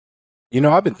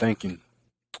I've been thinking,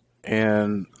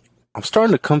 and I'm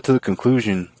starting to come to the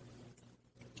conclusion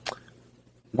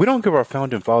we don't give our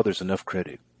founding fathers enough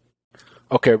credit.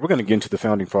 Okay, we're going to get into the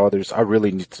founding fathers. I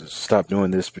really need to stop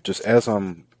doing this, but just as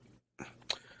I'm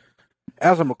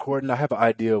recording, I have an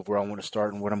idea of where I want to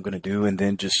start and what I'm going to do, and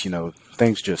then just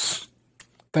things just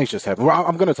happen. Well,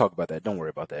 I'm going to talk about that. Don't worry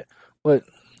about that. But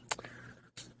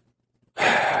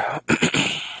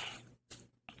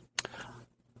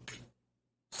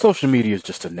social media is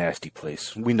just a nasty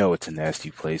place. We know it's a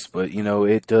nasty place, but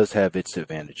it does have its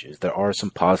advantages. There are some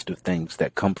positive things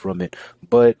that come from it,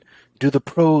 but do the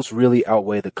pros really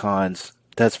outweigh the cons?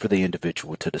 That's for the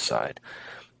individual to decide.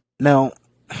 Now,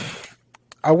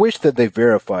 I wish that they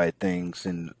verified things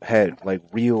and had like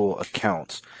real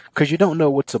accounts because you don't know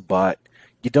what's a bot.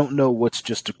 You don't know what's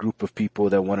just a group of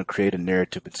people that want to create a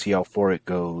narrative and see how far it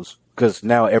goes. Because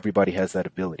now everybody has that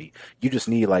ability. You just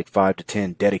need like 5 to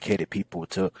 10 dedicated people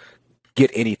to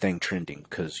get anything trending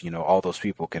because all those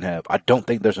people can have. I don't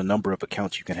think there's a number of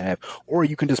accounts you can have, or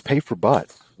you can just pay for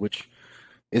bots, which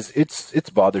is it's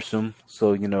bothersome.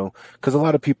 So because a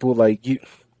lot of people like you,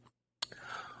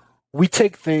 we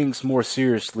take things more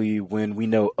seriously when we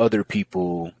know other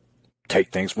people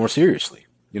take things more seriously.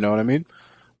 You know what I mean?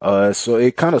 So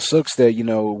it kind of sucks that,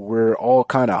 we're all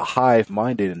kind of hive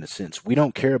minded in a sense. We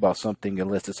don't care about something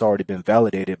unless it's already been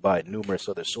validated by numerous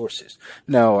other sources.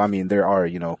 Now, I mean, there are,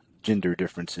 gender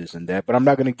differences in that, but I'm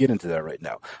not going to get into that right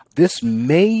now. This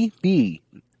may be,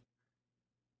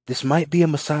 this might be a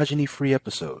misogyny free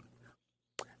episode.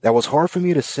 That was hard for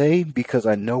me to say because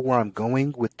I know where I'm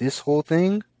going with this whole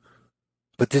thing,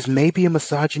 but this may be a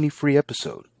misogyny free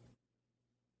episode.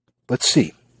 Let's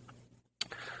see.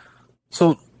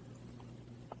 So,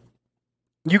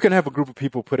 you can have a group of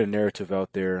people put a narrative out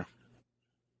there,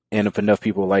 and if enough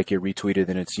people like it, retweet it,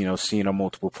 then it's seen on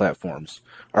multiple platforms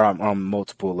or on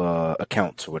multiple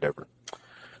accounts or whatever.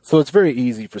 So it's very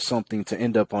easy for something to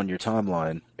end up on your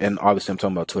timeline, and obviously I'm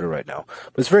talking about Twitter right now,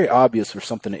 but it's very obvious for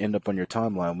something to end up on your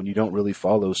timeline when you don't really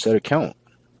follow said account.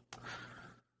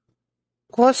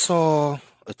 Well, I saw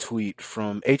a tweet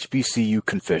from HBCU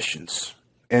Confessions.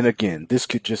 And again, this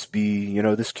could just be,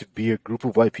 this could be a group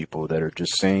of white people that are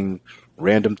just saying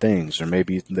random things, or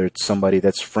maybe there's somebody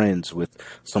that's friends with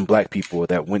some black people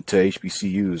that went to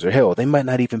HBCUs, or hell, they might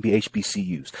not even be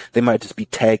HBCUs. They might just be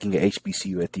tagging a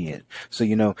HBCU at the end. So,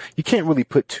 you can't really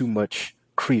put too much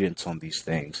credence on these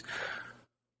things.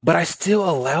 But I still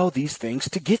allow these things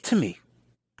to get to me.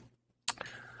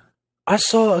 I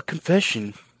saw a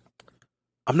confession.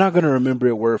 I'm not going to remember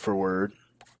it word for word,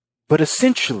 but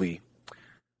essentially,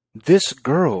 this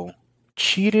girl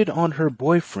cheated on her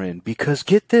boyfriend because,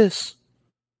 get this,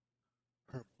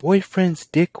 her boyfriend's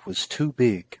dick was too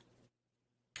big.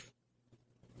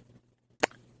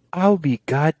 I'll be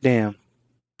goddamn.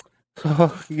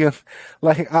 So, yeah,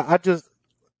 like, I just,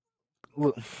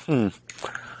 look,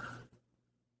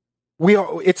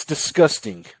 it's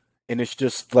disgusting. And it's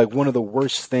just like one of the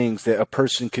worst things that a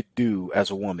person could do as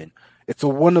a woman.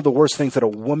 One of the worst things that a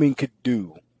woman could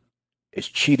do is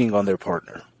cheating on their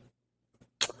partner.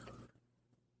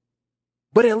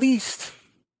 But at least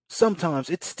sometimes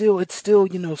it still,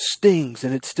 stings,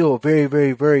 and it's still very,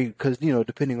 very, very, because,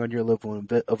 depending on your level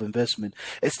of investment,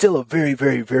 it's still a very,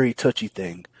 very, very touchy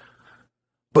thing.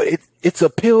 But it's a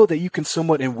pill that you can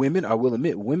somewhat, and women, I will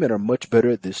admit, women are much better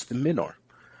at this than men are.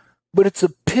 But it's a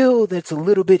pill that's a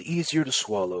little bit easier to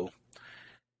swallow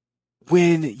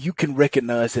when you can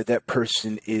recognize that that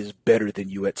person is better than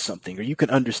you at something, or you can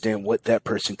understand what that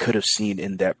person could have seen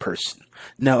in that person.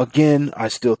 Now, again, I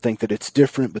still think that it's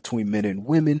different between men and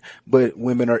women, but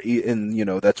women are, and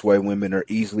that's why women are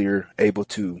easier able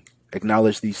to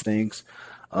acknowledge these things.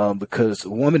 Because a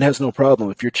woman has no problem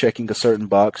if you're checking a certain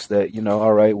box that,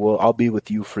 all right, well, I'll be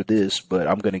with you for this, but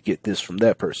I'm going to get this from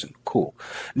that person. Cool.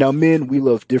 Now, men, we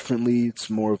love differently. It's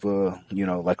more of a,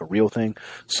 like a real thing.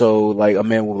 So, like, a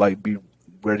man will, like, be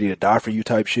ready to die for you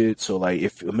type shit. So, like,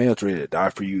 if a man's ready to die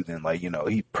for you, then, like,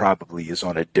 he probably is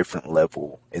on a different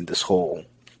level in this whole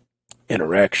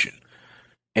interaction.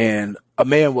 And a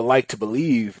man would like to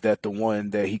believe that the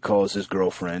one that he calls his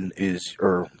girlfriend is,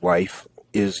 or wife,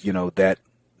 is,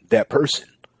 that person.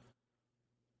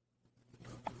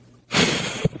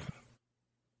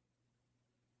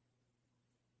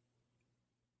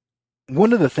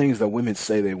 One of the things that women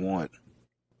say they want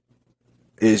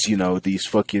is, these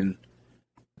fucking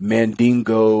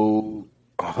Mandingo,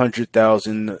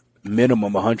 100,000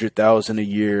 minimum, 100,000 a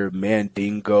year,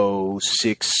 Mandingo,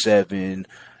 6'7",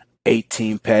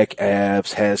 18-pack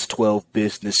abs, has 12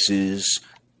 businesses,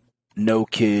 no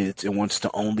kids, and wants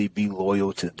to only be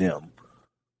loyal to them.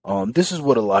 This is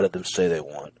what a lot of them say they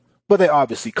want. But they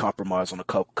obviously compromise on a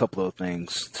couple of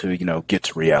things to, get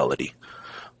to reality.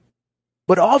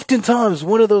 But oftentimes,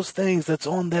 one of those things that's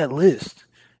on that list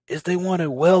is they want a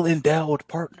well endowed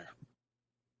partner.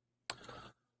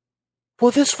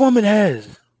 Well, this woman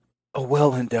has a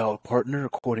well endowed partner,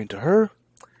 according to her,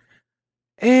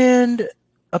 and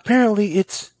apparently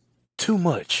it's too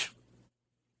much.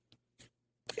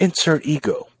 Insert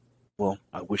ego. Well,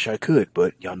 I wish I could,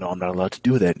 but y'all know I'm not allowed to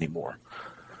do that anymore.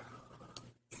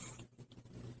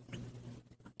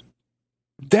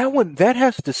 That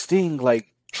has to sting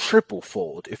like triple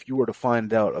fold if you were to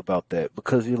find out about that,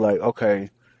 because you're like, okay,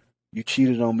 you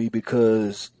cheated on me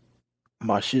because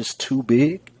my shit's too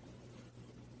big.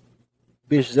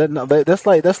 Bitch, that's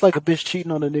like a bitch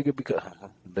cheating on a nigga because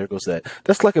there goes that.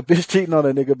 That's like a bitch cheating on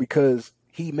a nigga because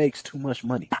he makes too much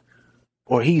money,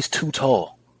 or he's too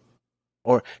tall,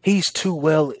 or he's too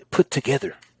well put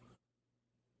together.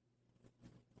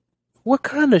 What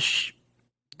kind of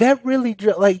that really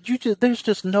like there's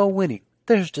just no winning.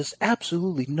 There's just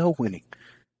absolutely no winning.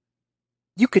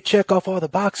 You could check off all the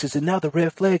boxes, and now the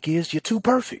red flag is you're too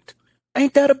perfect.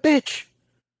 Ain't that a bitch?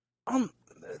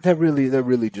 That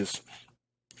really just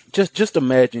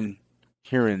imagine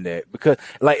hearing that, because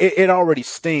like it already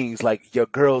stings like your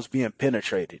girl's being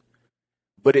penetrated,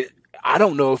 but I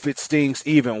don't know if it stings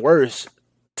even worse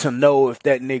to know if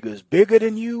that nigga's bigger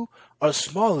than you or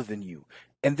smaller than you,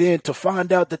 and then to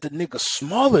find out that the nigga's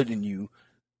smaller than you.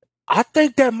 I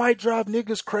think that might drive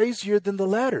niggas crazier than the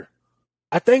latter.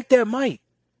 I think that might.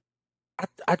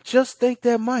 I just think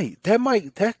that might.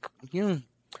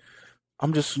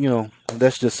 I'm just,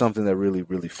 that's just something that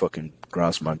really fucking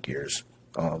grinds my gears.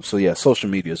 So yeah, social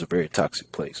media is a very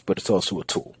toxic place, but it's also a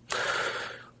tool.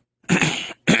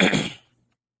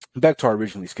 Back to our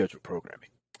originally scheduled programming.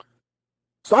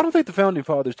 So I don't think the founding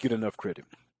fathers get enough credit.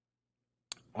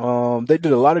 They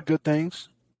did a lot of good things,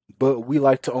 but we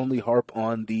like to only harp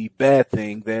on the bad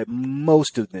thing that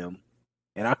most of them,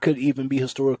 and I could even be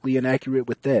historically inaccurate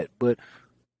with that, but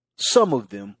some of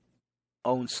them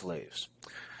owned slaves.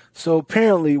 So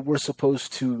apparently we're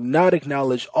supposed to not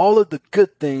acknowledge all of the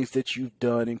good things that you've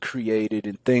done and created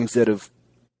and things that have,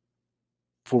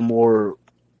 for more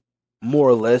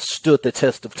or less, stood the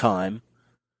test of time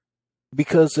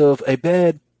because of a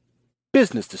bad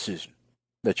business decision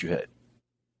that you had.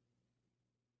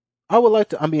 I would like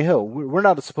to, hell, we're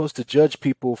not supposed to judge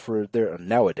people for their,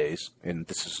 nowadays, and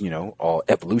this is, all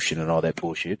evolution and all that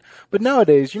bullshit, but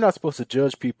nowadays you're not supposed to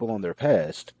judge people on their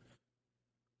past.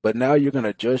 But now you're going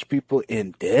to judge people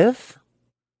in death?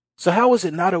 So how is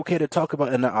it not okay to talk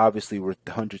about, and obviously we're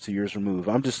hundreds of years removed.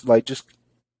 I'm just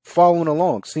following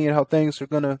along, seeing how things are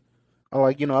going to, I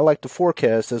like to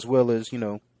forecast as well as,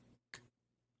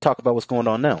 talk about what's going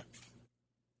on now.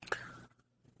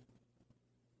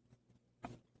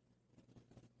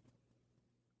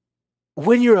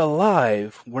 When you're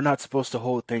alive, we're not supposed to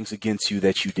hold things against you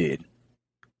that you did.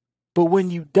 But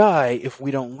when you die, if we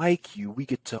don't like you, we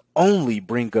get to only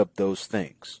bring up those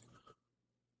things.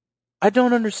 I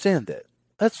don't understand that.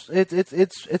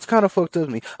 It's kind of fucked up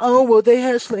to me. Oh, well, they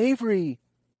had slavery.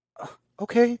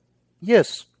 Okay,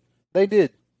 yes, they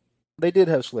did. They did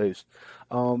have slaves,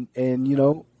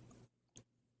 and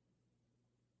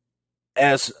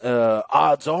as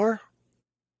odds are,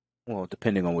 well,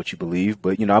 depending on what you believe,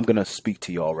 but I'm gonna speak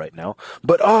to y'all right now.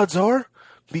 But odds are,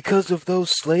 because of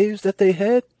those slaves that they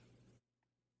had,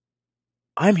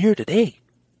 I'm here today.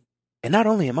 And not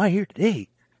only am I here today,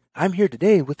 I'm here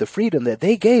today with the freedom that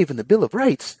they gave in the Bill of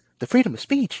Rights, the freedom of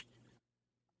speech.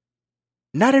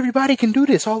 Not everybody can do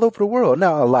this all over the world.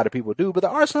 Now, a lot of people do, but there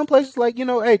are some places like,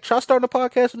 hey, try starting a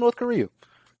podcast in North Korea.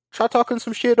 Try talking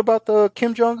some shit about the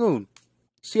Kim Jong-un.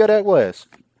 See how that was.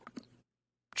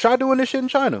 Try doing this shit in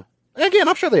China. And again,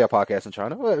 I'm sure they have podcasts in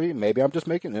China. Well, maybe I'm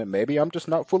just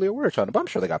not fully aware of China, but I'm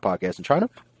sure they got podcasts in China.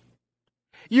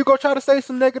 You go try to say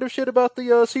some negative shit about the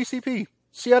CCP.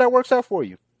 See how that works out for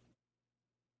you.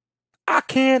 I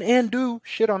can and do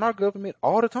shit on our government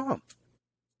all the time.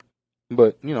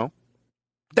 But,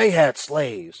 they had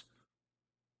slaves.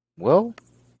 Well,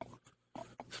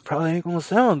 it probably ain't going to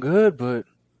sound good, but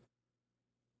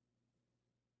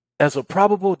as a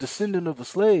probable descendant of a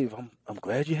slave, I'm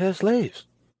glad you had slaves.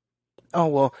 Oh,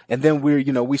 well, and then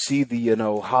we see the,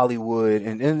 Hollywood,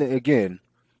 and again,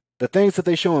 the things that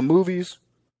they show in movies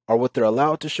are what they're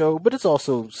allowed to show, but it's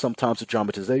also sometimes a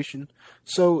dramatization.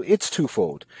 So it's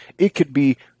twofold. It could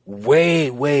be way,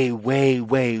 way, way,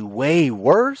 way, way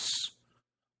worse,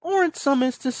 or in some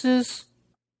instances,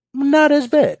 not as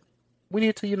bad. We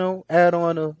need to, add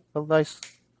on a nice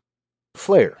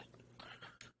flair.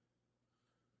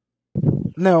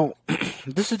 Now,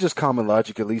 this is just common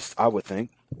logic, at least I would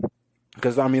think.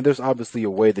 Because I mean, there's obviously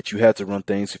a way that you had to run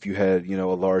things if you had, you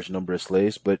know, a large number of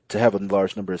slaves. But to have a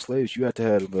large number of slaves, you had to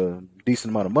have a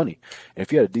decent amount of money. And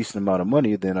if you had a decent amount of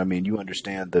money, then I mean, you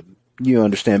understand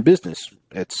business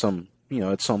at some, you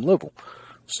know, at some level.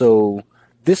 So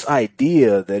this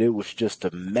idea that it was just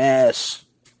a mass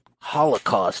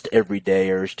Holocaust every day,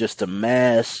 or it's just a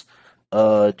mass,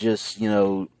 just you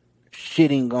know,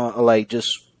 shitting on like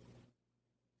just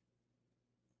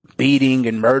beating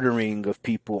and murdering of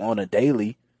people on a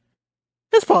daily.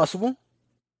 It's possible,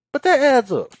 but that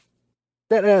adds up.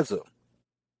 That adds up.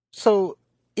 So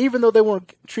even though they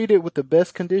weren't treated with the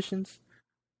best conditions,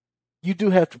 you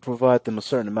do have to provide them a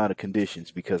certain amount of conditions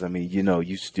because I mean, you know,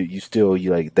 you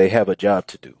like they have a job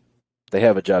to do. They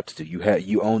have a job to do.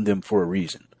 You own them for a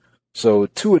reason. So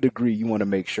to a degree, you want to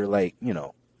make sure, like you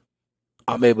know,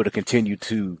 I'm able to continue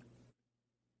to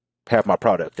have my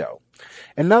product out.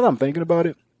 And now that I'm thinking about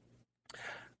it,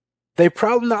 they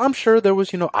probably, now, I'm sure there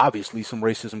was, you know, obviously some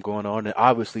racism going on, and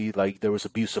obviously, like, there was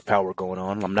abuse of power going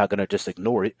on. I'm not going to just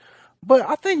ignore it. But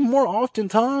I think more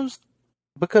oftentimes,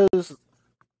 because,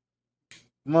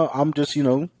 well, I'm just, you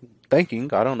know,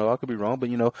 thinking, I don't know, I could be wrong, but,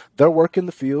 you know, they're working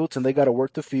the fields and they got to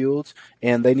work the fields,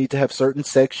 and they need to have certain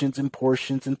sections and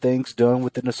portions and things done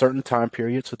within a certain time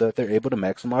period so that they're able to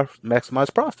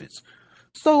maximize profits.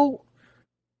 So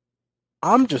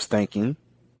I'm just thinking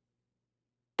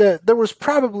that there was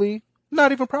probably,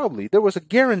 not even probably, there was a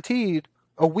guaranteed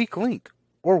a weak link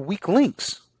or weak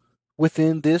links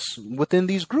within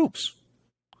these groups.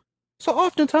 So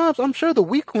oftentimes, I'm sure the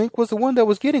weak link was the one that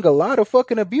was getting a lot of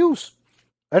fucking abuse.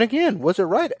 And again, was it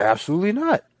right? Absolutely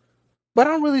not. But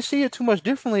I don't really see it too much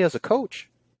differently as a coach.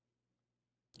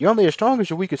 You're only as strong as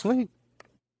your weakest link.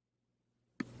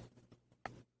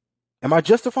 Am I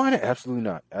justifying it? Absolutely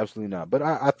not. Absolutely not. But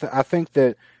I think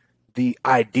that the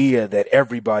idea that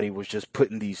everybody was just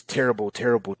putting these terrible,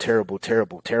 terrible, terrible,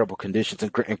 terrible, terrible conditions,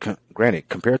 and granted,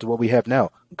 compared to what we have now,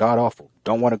 god awful.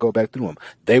 Don't want to go back through them.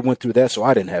 They went through that, so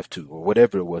I didn't have to, or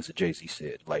whatever it was that Jay-Z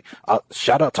said. Like,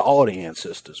 shout out to all the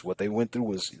ancestors. What they went through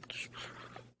was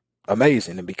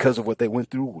amazing, and because of what they went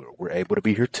through, we're able to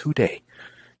be here today,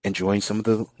 enjoying some of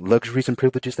the luxuries and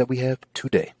privileges that we have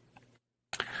today.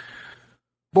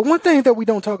 But one thing that we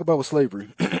don't talk about with slavery,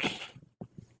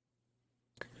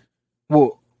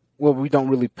 well, we don't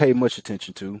really pay much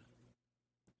attention to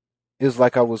is,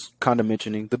 like I was kind of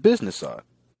mentioning, the business side.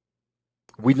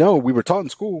 We know, we were taught in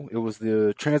school, it was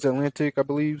the transatlantic, I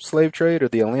believe, slave trade, or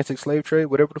the Atlantic slave trade,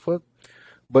 whatever the fuck.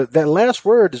 But that last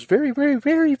word is very, very,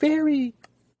 very, very,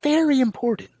 very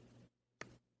important.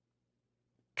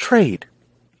 Trade.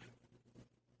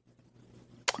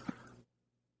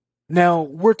 Now,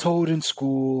 we're told in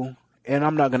school, and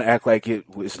I'm not going to act like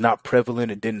it was not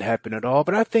prevalent and didn't happen at all,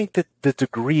 but I think that the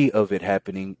degree of it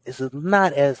happening is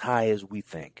not as high as we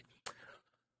think.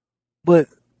 But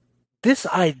this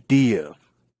idea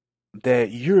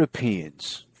that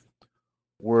Europeans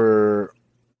were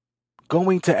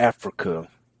going to Africa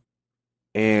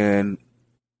and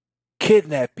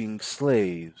kidnapping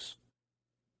slaves,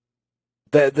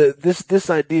 this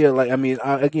idea, like, I mean,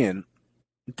 again,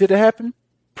 did it happen?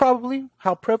 Probably.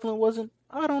 How prevalent was it?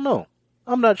 I don't know.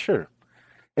 I'm not sure.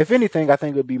 If anything, I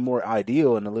think it would be more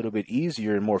ideal and a little bit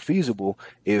easier and more feasible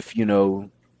if, you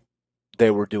know, they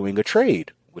were doing a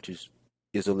trade, which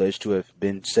is alleged to have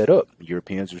been set up.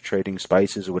 Europeans were trading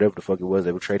spices or whatever the fuck it was.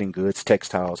 They were trading goods,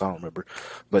 textiles, I don't remember.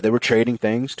 But they were trading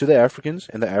things to the Africans,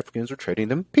 and the Africans were trading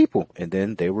them people. And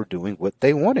then they were doing what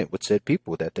they wanted with said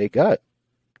people that they got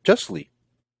justly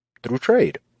through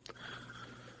trade.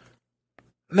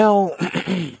 Now,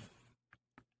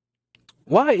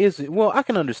 why is it? Well, I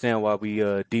can understand why we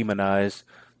demonize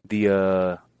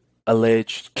the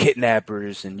alleged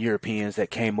kidnappers and Europeans that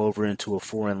came over into a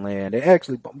foreign land. And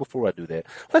actually, before I do that,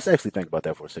 let's actually think about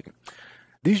that for a second.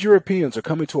 These Europeans are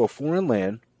coming to a foreign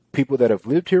land, people that have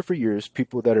lived here for years,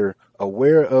 people that are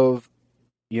aware of,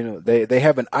 you know, they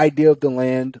have an idea of the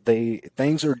land.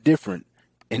 Things are different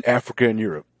in Africa and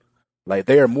Europe. Like,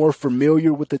 they are more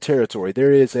familiar with the territory.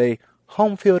 There is a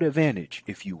home field advantage,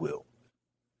 if you will.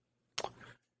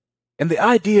 And the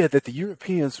idea that the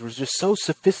Europeans were just so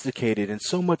sophisticated and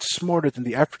so much smarter than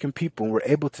the African people and were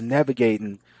able to navigate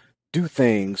and do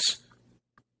things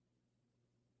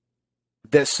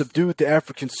that subdued the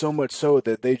Africans so much so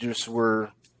that they just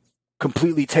were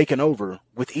completely taken over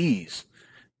with ease.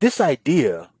 This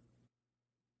idea,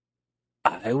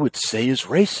 I would say, is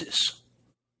racist.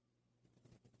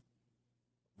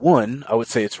 One, I would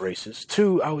say it's racist.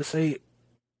 Two, I would say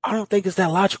I don't think it's that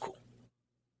logical.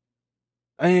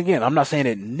 I mean, again, I'm not saying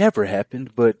it never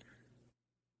happened, but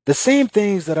The same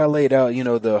things that I laid out,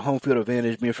 the home field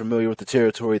advantage, being familiar with the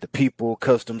territory, the people,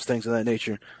 customs, things of that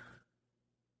nature,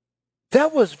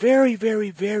 that was very,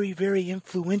 very, very, very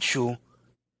influential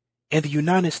in the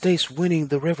United States winning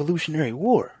the Revolutionary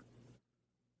War.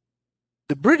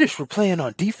 The British were playing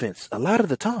on defense a lot of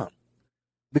the time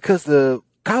because the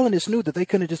colonists knew that they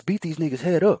couldn't just beat these niggas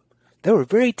head up. They were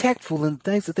very tactful in the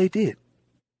things that they did.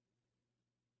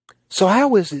 So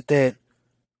how is it that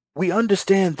we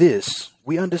understand this?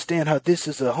 We understand how this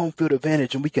is a home field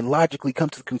advantage, and we can logically come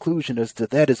to the conclusion as to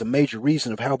that is a major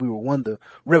reason of how we won the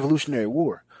Revolutionary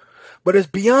War. But it's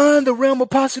beyond the realm of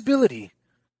possibility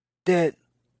that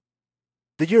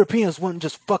the Europeans weren't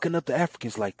just fucking up the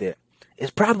Africans like that.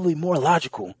 It's probably more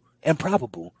logical and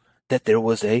probable that there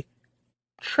was a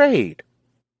trade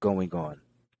going on.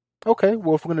 Okay,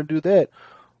 well, if we're going to do that,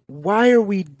 why are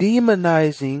we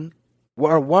demonizing?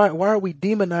 Why are we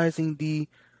demonizing the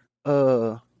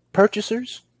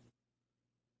purchasers,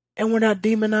 and we're not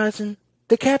demonizing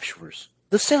the capturers,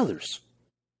 the sellers?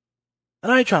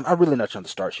 And I'm really not trying to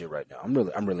start shit right now. I'm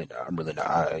really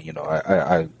not.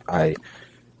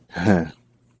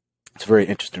 It's a very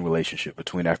interesting relationship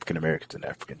between African Americans and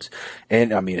Africans,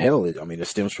 and I mean, hell, it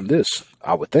stems from this.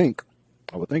 I would think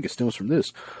it stems from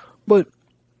this, but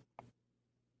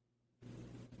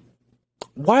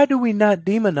why do we not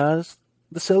demonize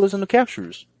the sellers and the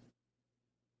capturers?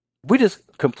 We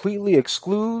just completely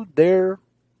exclude their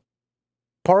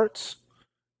parts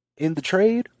in the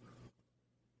trade,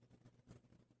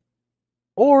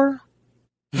 or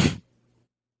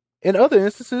in other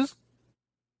instances,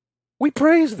 we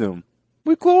praise them,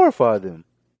 we glorify them.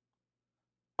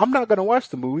 I'm not gonna watch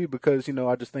the movie because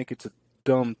I just think it's a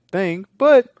dumb thing.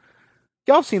 But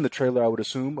y'all seen the trailer, I would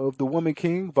assume, of The Woman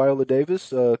King, Viola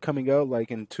Davis, coming out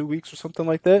like in 2 weeks or something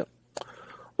like that.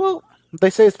 Well, they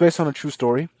say it's based on a true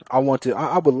story. I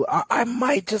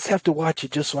might just have to watch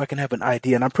it just so I can have an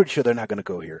idea. And I'm pretty sure they're not going to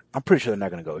go here.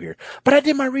 But I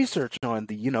did my research on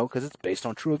because it's based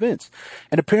on true events.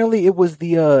 And apparently it was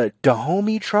the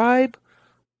Dahomey tribe.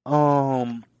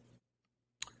 And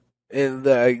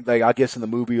I guess in the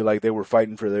movie, like, they were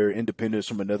fighting for their independence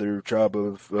from another tribe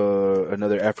of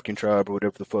another African tribe or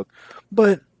whatever the fuck.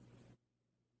 But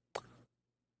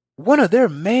one of their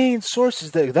main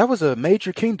sources, that was a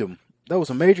major kingdom. That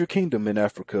was a major kingdom in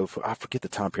Africa. I forget the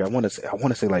time period. I want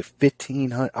to say like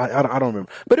 1500. I don't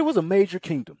remember, but it was a major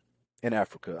kingdom in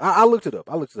Africa. I looked it up.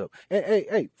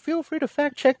 Hey, feel free to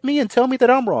fact check me and tell me that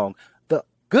I'm wrong. The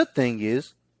good thing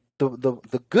is,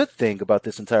 the good thing about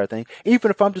this entire thing, even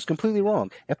if I'm just completely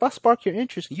wrong, if I spark your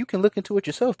interest, you can look into it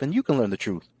yourself and you can learn the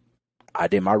truth. I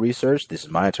did my research. This is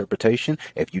my interpretation.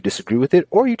 If you disagree with it,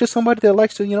 or you're just somebody that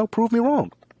likes to, prove me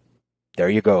wrong, there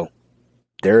you go.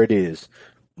 There it is.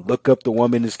 Look up The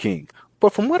Woman is King.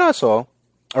 But from what I saw,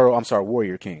 or I'm sorry,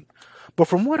 Warrior King. But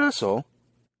from what I saw,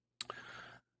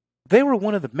 they were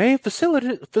one of the main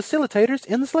facilitators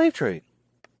in the slave trade.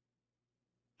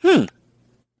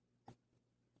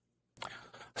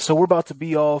 So we're about to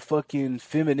be all fucking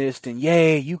feminist and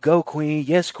yay, you go queen,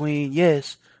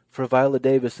 yes, for Viola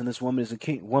Davis and this Woman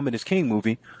is King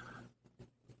movie.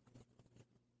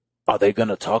 Are they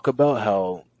gonna talk about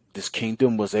how this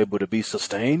kingdom was able to be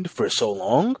sustained for so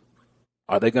long?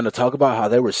 Are they gonna talk about how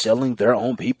they were selling their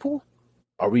own people?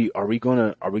 Are we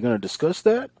gonna discuss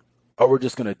that? Or we're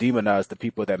just gonna demonize the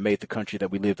people that made the country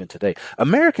that we live in today?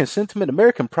 American sentiment,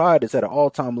 American pride is at an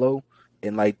all-time low.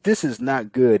 And like, this is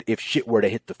not good if shit were to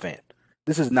hit the fan.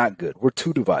 This is not good. We're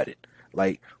too divided.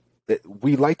 Like,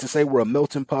 we like to say we're a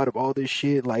melting pot of all this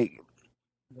shit. Like,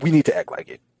 we need to act like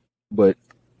it. But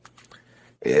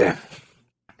yeah.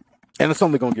 And it's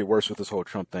only going to get worse with this whole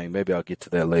Trump thing. Maybe I'll get to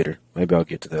that later.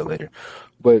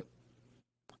 But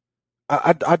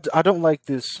I don't like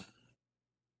this,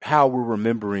 how we're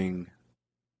remembering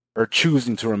or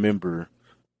choosing to remember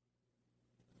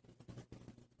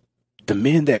the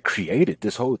men that created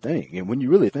this whole thing. And when you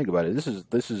really think about it,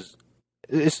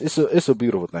 it's a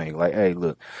beautiful thing. Like, hey,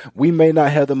 look, we may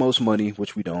not have the most money,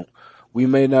 which we don't. We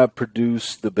may not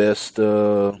produce the best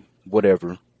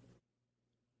whatever.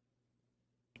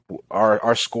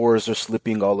 Our scores are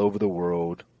slipping all over the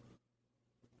world.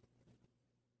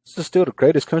 This is still the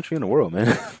greatest country in the world,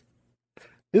 man.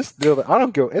 It's still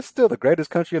the greatest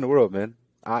country in the world, man.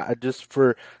 I just,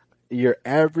 for your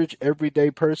average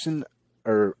everyday person,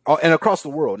 and across the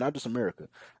world, not just America,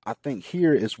 I think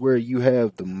here is where you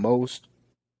have the most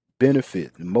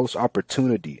benefit, the most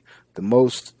opportunity, the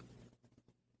most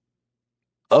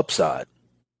upside.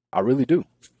 I really do.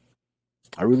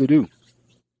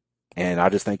 And I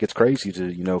just think it's crazy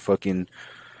to, fucking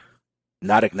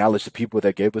not acknowledge the people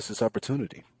that gave us this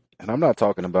opportunity. And I'm not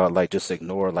talking about like just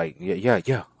ignore like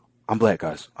yeah. I'm black,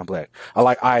 guys. I'm black.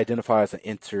 I identify as an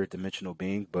interdimensional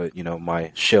being, but you know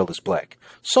my shell is black.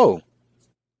 So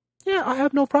yeah, I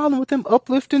have no problem with them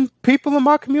uplifting people in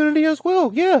my community as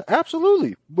well. Yeah,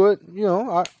 absolutely. But you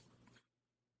know,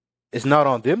 it's not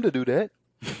on them to do that.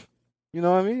 You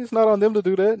know what I mean? It's not on them to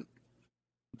do that.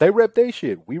 They rep their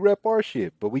shit. We rep our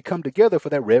shit. But we come together for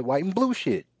that red, white, and blue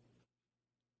shit.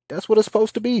 That's what it's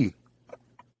supposed to be.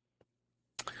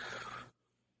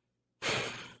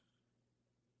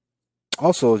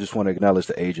 Also, just want to acknowledge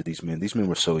the age of these men. These men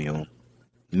were so young.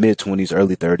 Mid 20s,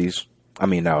 early 30s. I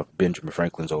mean, now Benjamin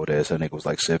Franklin's old ass. That nigga was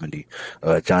like 70.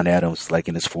 John Adams like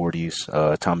in his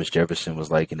 40s. Thomas Jefferson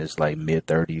was like in his like mid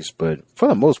 30s. But for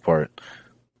the most part,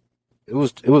 it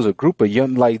was a group of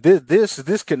young like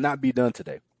this could not be done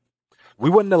today.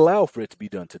 We wouldn't allow for it to be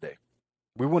done today.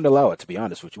 We wouldn't allow it, to be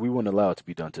honest with you. We wouldn't allow it to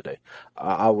be done today.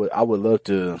 I would love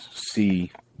to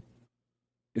see.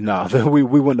 No, we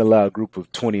wouldn't allow a group of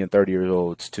 20 and 30 year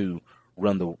olds to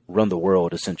run the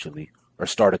world essentially or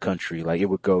start a country. Like it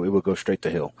would go straight to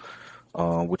hell.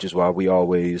 Which is why we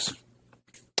always,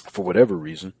 for whatever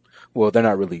reason, well, they're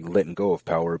not really letting go of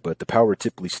power, but the power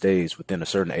typically stays within a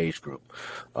certain age group.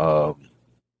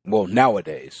 Well,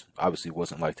 nowadays, obviously it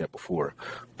wasn't like that before,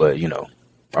 but you know,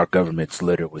 our government's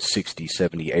littered with 60,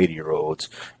 70, 80 year olds,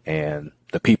 and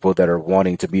the people that are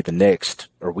wanting to be the next,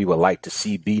 or we would like to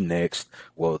see be next,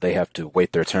 well, they have to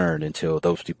wait their turn until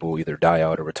those people either die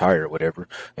out or retire or whatever.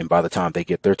 And by the time they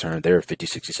get their turn, they're 50,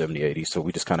 60, 70, 80. So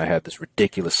we just kind of have this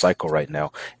ridiculous cycle right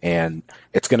now. And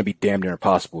it's going to be damn near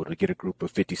impossible to get a group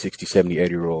of 50, 60, 70,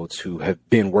 80 year olds who have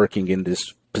been working in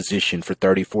this position for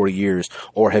 30, 40 years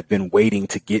or have been waiting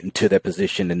to get into that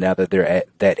position, and now that they're at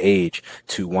that age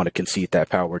to want to concede that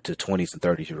power to 20s and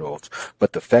 30 year olds.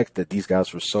 But the fact that these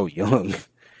guys were so young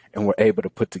and were able to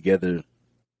put together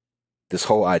this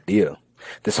whole idea,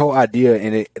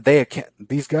 and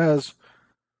these guys,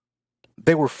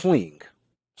 they were fleeing.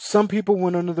 Some people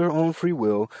went under their own free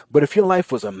will, but if your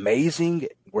life was amazing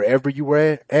wherever you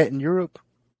were at in Europe,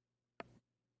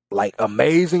 like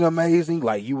amazing,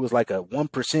 like you was like a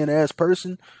 1% ass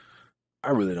person,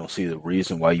 I really don't see the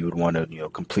reason why you would want to,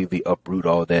 completely uproot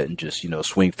all that and just,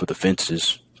 swing for the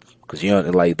fences. Because,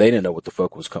 like they didn't know what the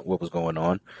fuck what was going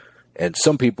on. And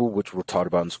some people, which were taught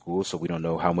about in school, so we don't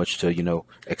know how much to,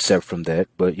 accept from that.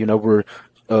 But, we're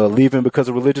leaving because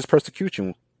of religious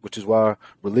persecution, which is why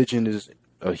religion is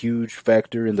a huge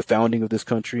factor in the founding of this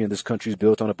country. And this country is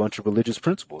built on a bunch of religious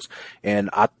principles. And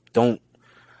I don't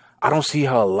see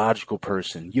how a logical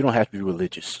person, you don't have to be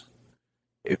religious.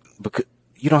 Because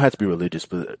you don't have to be religious,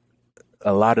 but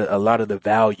a lot of the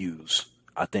values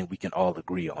I think we can all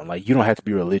agree on. Like you don't have to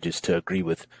be religious to agree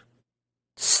with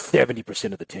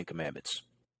 70% of the 10 Commandments.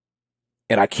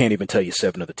 And I can't even tell you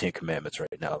 7 of the 10 Commandments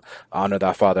right now. Honor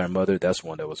thy father and mother. That's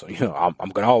one that was, I'm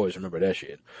gonna always remember that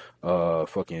shit.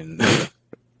 Fucking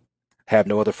have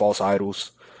no other false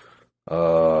idols.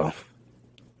 Yeah,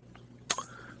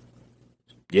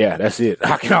 that's it.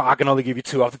 I can only give you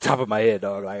 2 off the top of my head,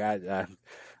 dog. Like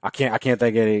I can't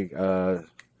think any.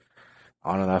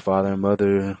 Honor thy father and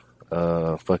mother.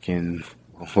 Fucking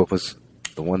what was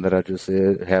the one that I just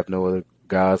said? Have no other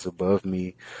gods above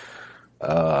me.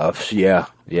 Yeah.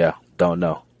 Don't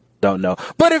know.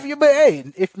 But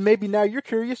hey, if maybe now you're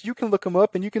curious, you can look them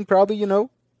up and you can probably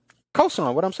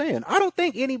co-sign what I'm saying. I don't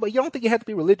think anybody. You don't think you have to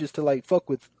be religious to like fuck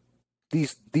with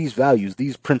these values,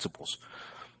 these principles.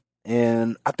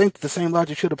 And I think the same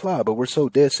logic should apply, but we're so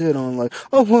dead set on like,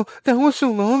 oh, well, that was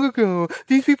so long ago.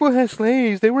 These people had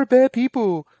slaves. They were bad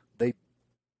people. They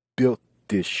built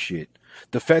this shit.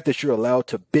 The fact that you're allowed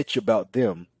to bitch about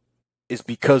them is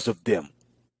because of them.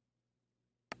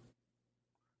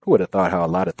 Who would have thought how a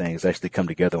lot of things actually come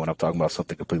together when I'm talking about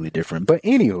something completely different? But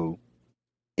anywho,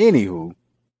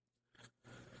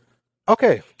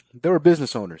 okay, there were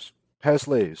business owners, had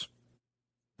slaves,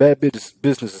 bad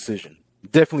business decision.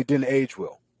 Definitely didn't age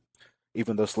well,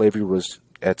 even though slavery was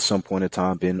at some point in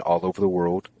time been all over the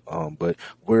world. But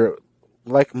we're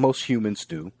like most humans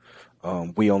do.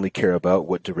 We only care about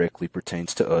what directly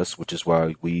pertains to us, which is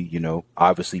why we,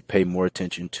 obviously pay more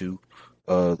attention to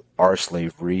our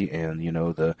slavery and,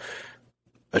 the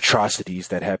atrocities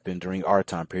that happened during our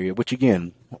time period, which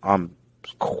again, I'm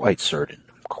quite certain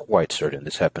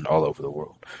this happened all over the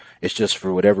world. It's just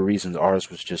for whatever reason, ours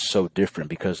was just so different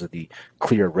because of the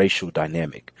clear racial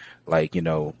dynamic. Like,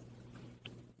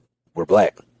 we're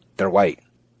black, they're white.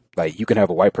 Like, you can have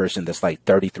a white person that's like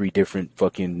 33 different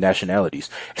fucking nationalities.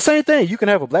 Same thing, you can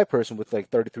have a black person with like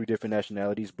 33 different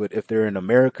nationalities, but if they're in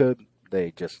America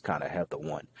they just kind of have the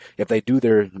one. If they do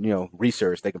their,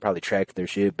 research, they can probably track their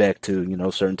shit back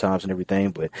to, certain times and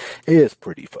everything, but it is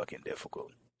pretty fucking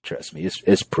difficult. Trust me,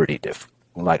 it's pretty difficult.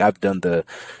 Like, I've done the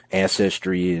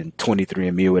Ancestry and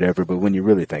 23andMe or whatever, but when you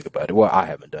really think about it, well, I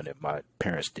haven't done it. My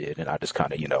parents did, and I just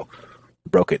kind of,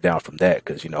 broke it down from that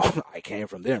because, I came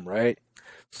from them, right?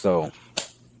 So,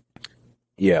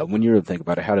 yeah, when you really think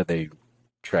about it, how do they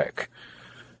track?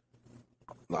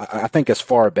 I think as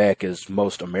far back as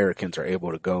most Americans are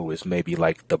able to go is maybe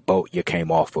like the boat you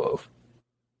came off of.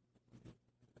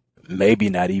 Maybe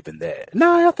not even that.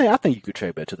 No, I think you could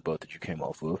trace back to the boat that you came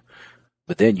off of.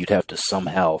 But then you'd have to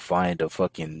somehow find a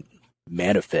fucking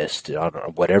manifest or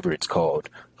whatever it's called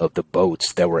of the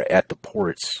boats that were at the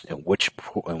ports and which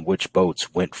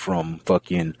boats went from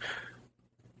fucking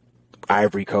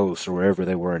Ivory Coast or wherever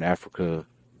they were in Africa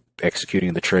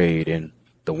executing the trade, and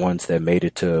the ones that made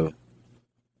it to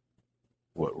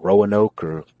Roanoke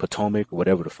or Potomac,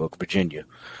 whatever the fuck, Virginia.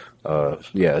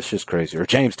 Yeah, it's just crazy. Or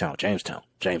Jamestown.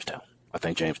 I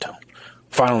think Jamestown.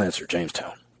 Final answer,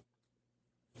 Jamestown.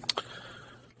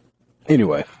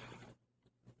 Anyway,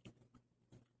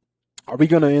 are we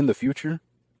gonna in the future?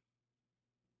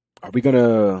 Are we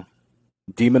gonna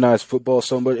demonize football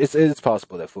so much? It's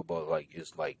possible that football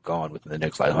is gone within the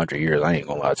next 100 years. I ain't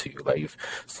gonna lie to you. Like, if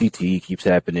CTE keeps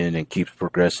happening and keeps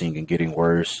progressing and getting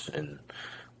worse, and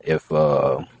if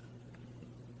other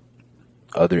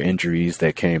injuries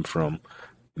that came from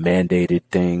mandated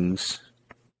things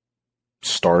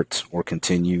start or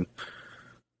continue,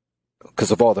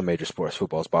 because of all the major sports,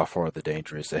 football is by far the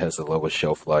dangerous. It has the lowest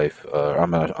shelf life.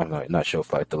 Not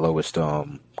shelf life, the lowest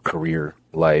career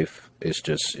life. It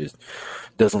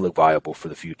doesn't look viable for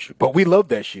the future. But we love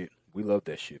that shit.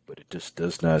 But it just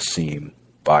does not seem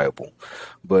viable.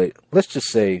 But let's just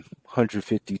say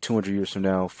 150, 200 years from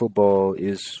now, football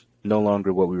is no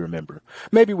longer what we remember.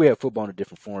 Maybe we have football in a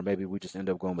different form. Maybe we just end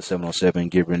up going with 7-on-7,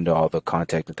 get rid of all the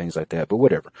contact and things like that. But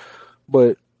whatever.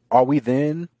 But are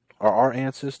our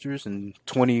ancestors in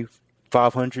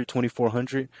 2500,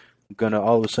 2400 gonna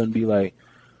all of a sudden be like,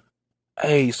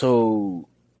 hey, so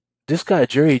this guy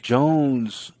Jerry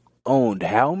Jones owned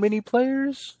how many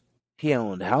players? He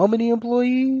owned how many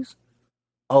employees?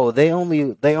 Oh, they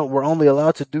were only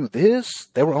allowed to do this.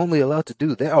 They were only allowed to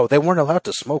do that. Oh, they weren't allowed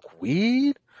to smoke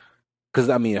weed. Because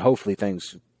hopefully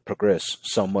things progress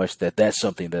so much that that's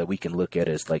something that we can look at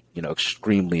as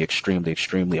extremely, extremely,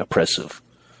 extremely oppressive.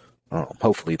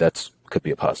 Hopefully could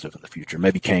be a positive in the future.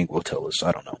 Maybe Kang will tell us.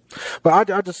 I don't know, but I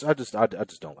just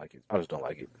don't like it. I just don't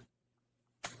like it.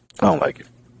 I don't like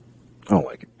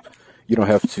it. You don't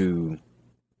have to.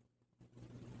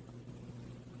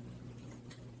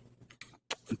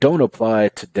 Don't apply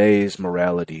today's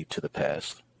morality to the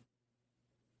past,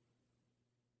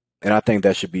 and I think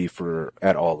that should be for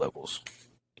at all levels.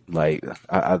 Like,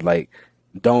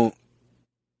 don't.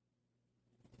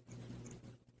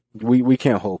 We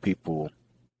can't hold people.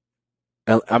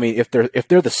 I mean, if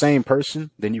they're the same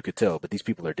person, then you could tell. But these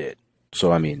people are dead.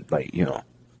 So and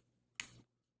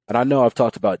I know I've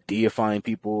talked about deifying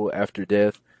people after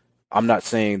death. I'm not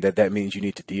saying that means you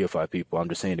need to deify people. I'm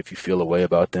just saying if you feel a way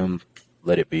about them,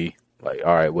 let it be. Like,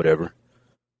 all right, whatever.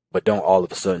 But don't all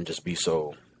of a sudden just be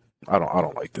so. I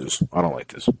don't like this. I don't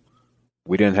like this.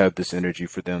 We didn't have this energy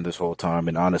for them this whole time,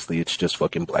 and honestly, it's just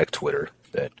fucking Black Twitter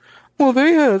that. Well,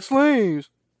 they had slaves.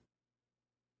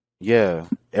 Yeah,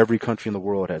 every country in the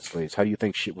world had slaves. How do you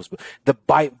think shit was?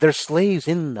 They're slaves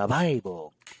in the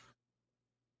Bible.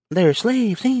 They're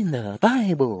slaves in the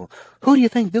Bible. Who do you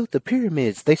think built the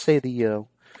pyramids? They say the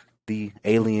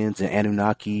aliens and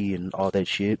Anunnaki and all that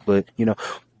shit. But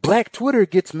Black Twitter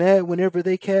gets mad whenever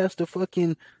they cast a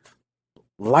fucking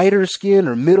lighter skin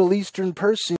or Middle Eastern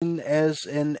person as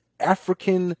an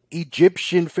African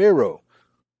Egyptian pharaoh,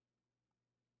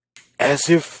 as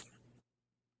if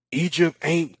Egypt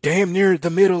ain't damn near the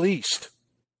Middle East.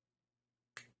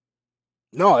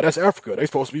 No, that's Africa. They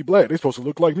supposed to be black. They supposed to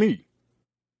look like me.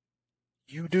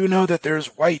 You do know that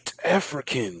there's white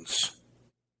Africans.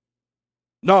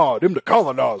 Nah, them the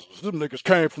colonizers. Them niggas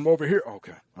came from over here.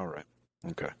 Okay, all right.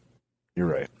 Okay. You're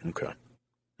right. Okay.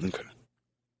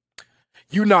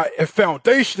 You not a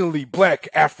foundationally black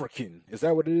African. Is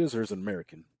that what it is, or is it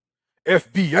American?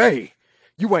 FBA.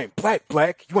 You ain't black.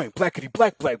 You ain't blackity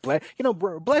black.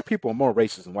 Black people are more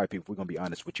racist than white people. We're going to be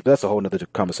honest with you. But that's a whole nother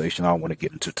conversation I don't want to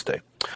get into today.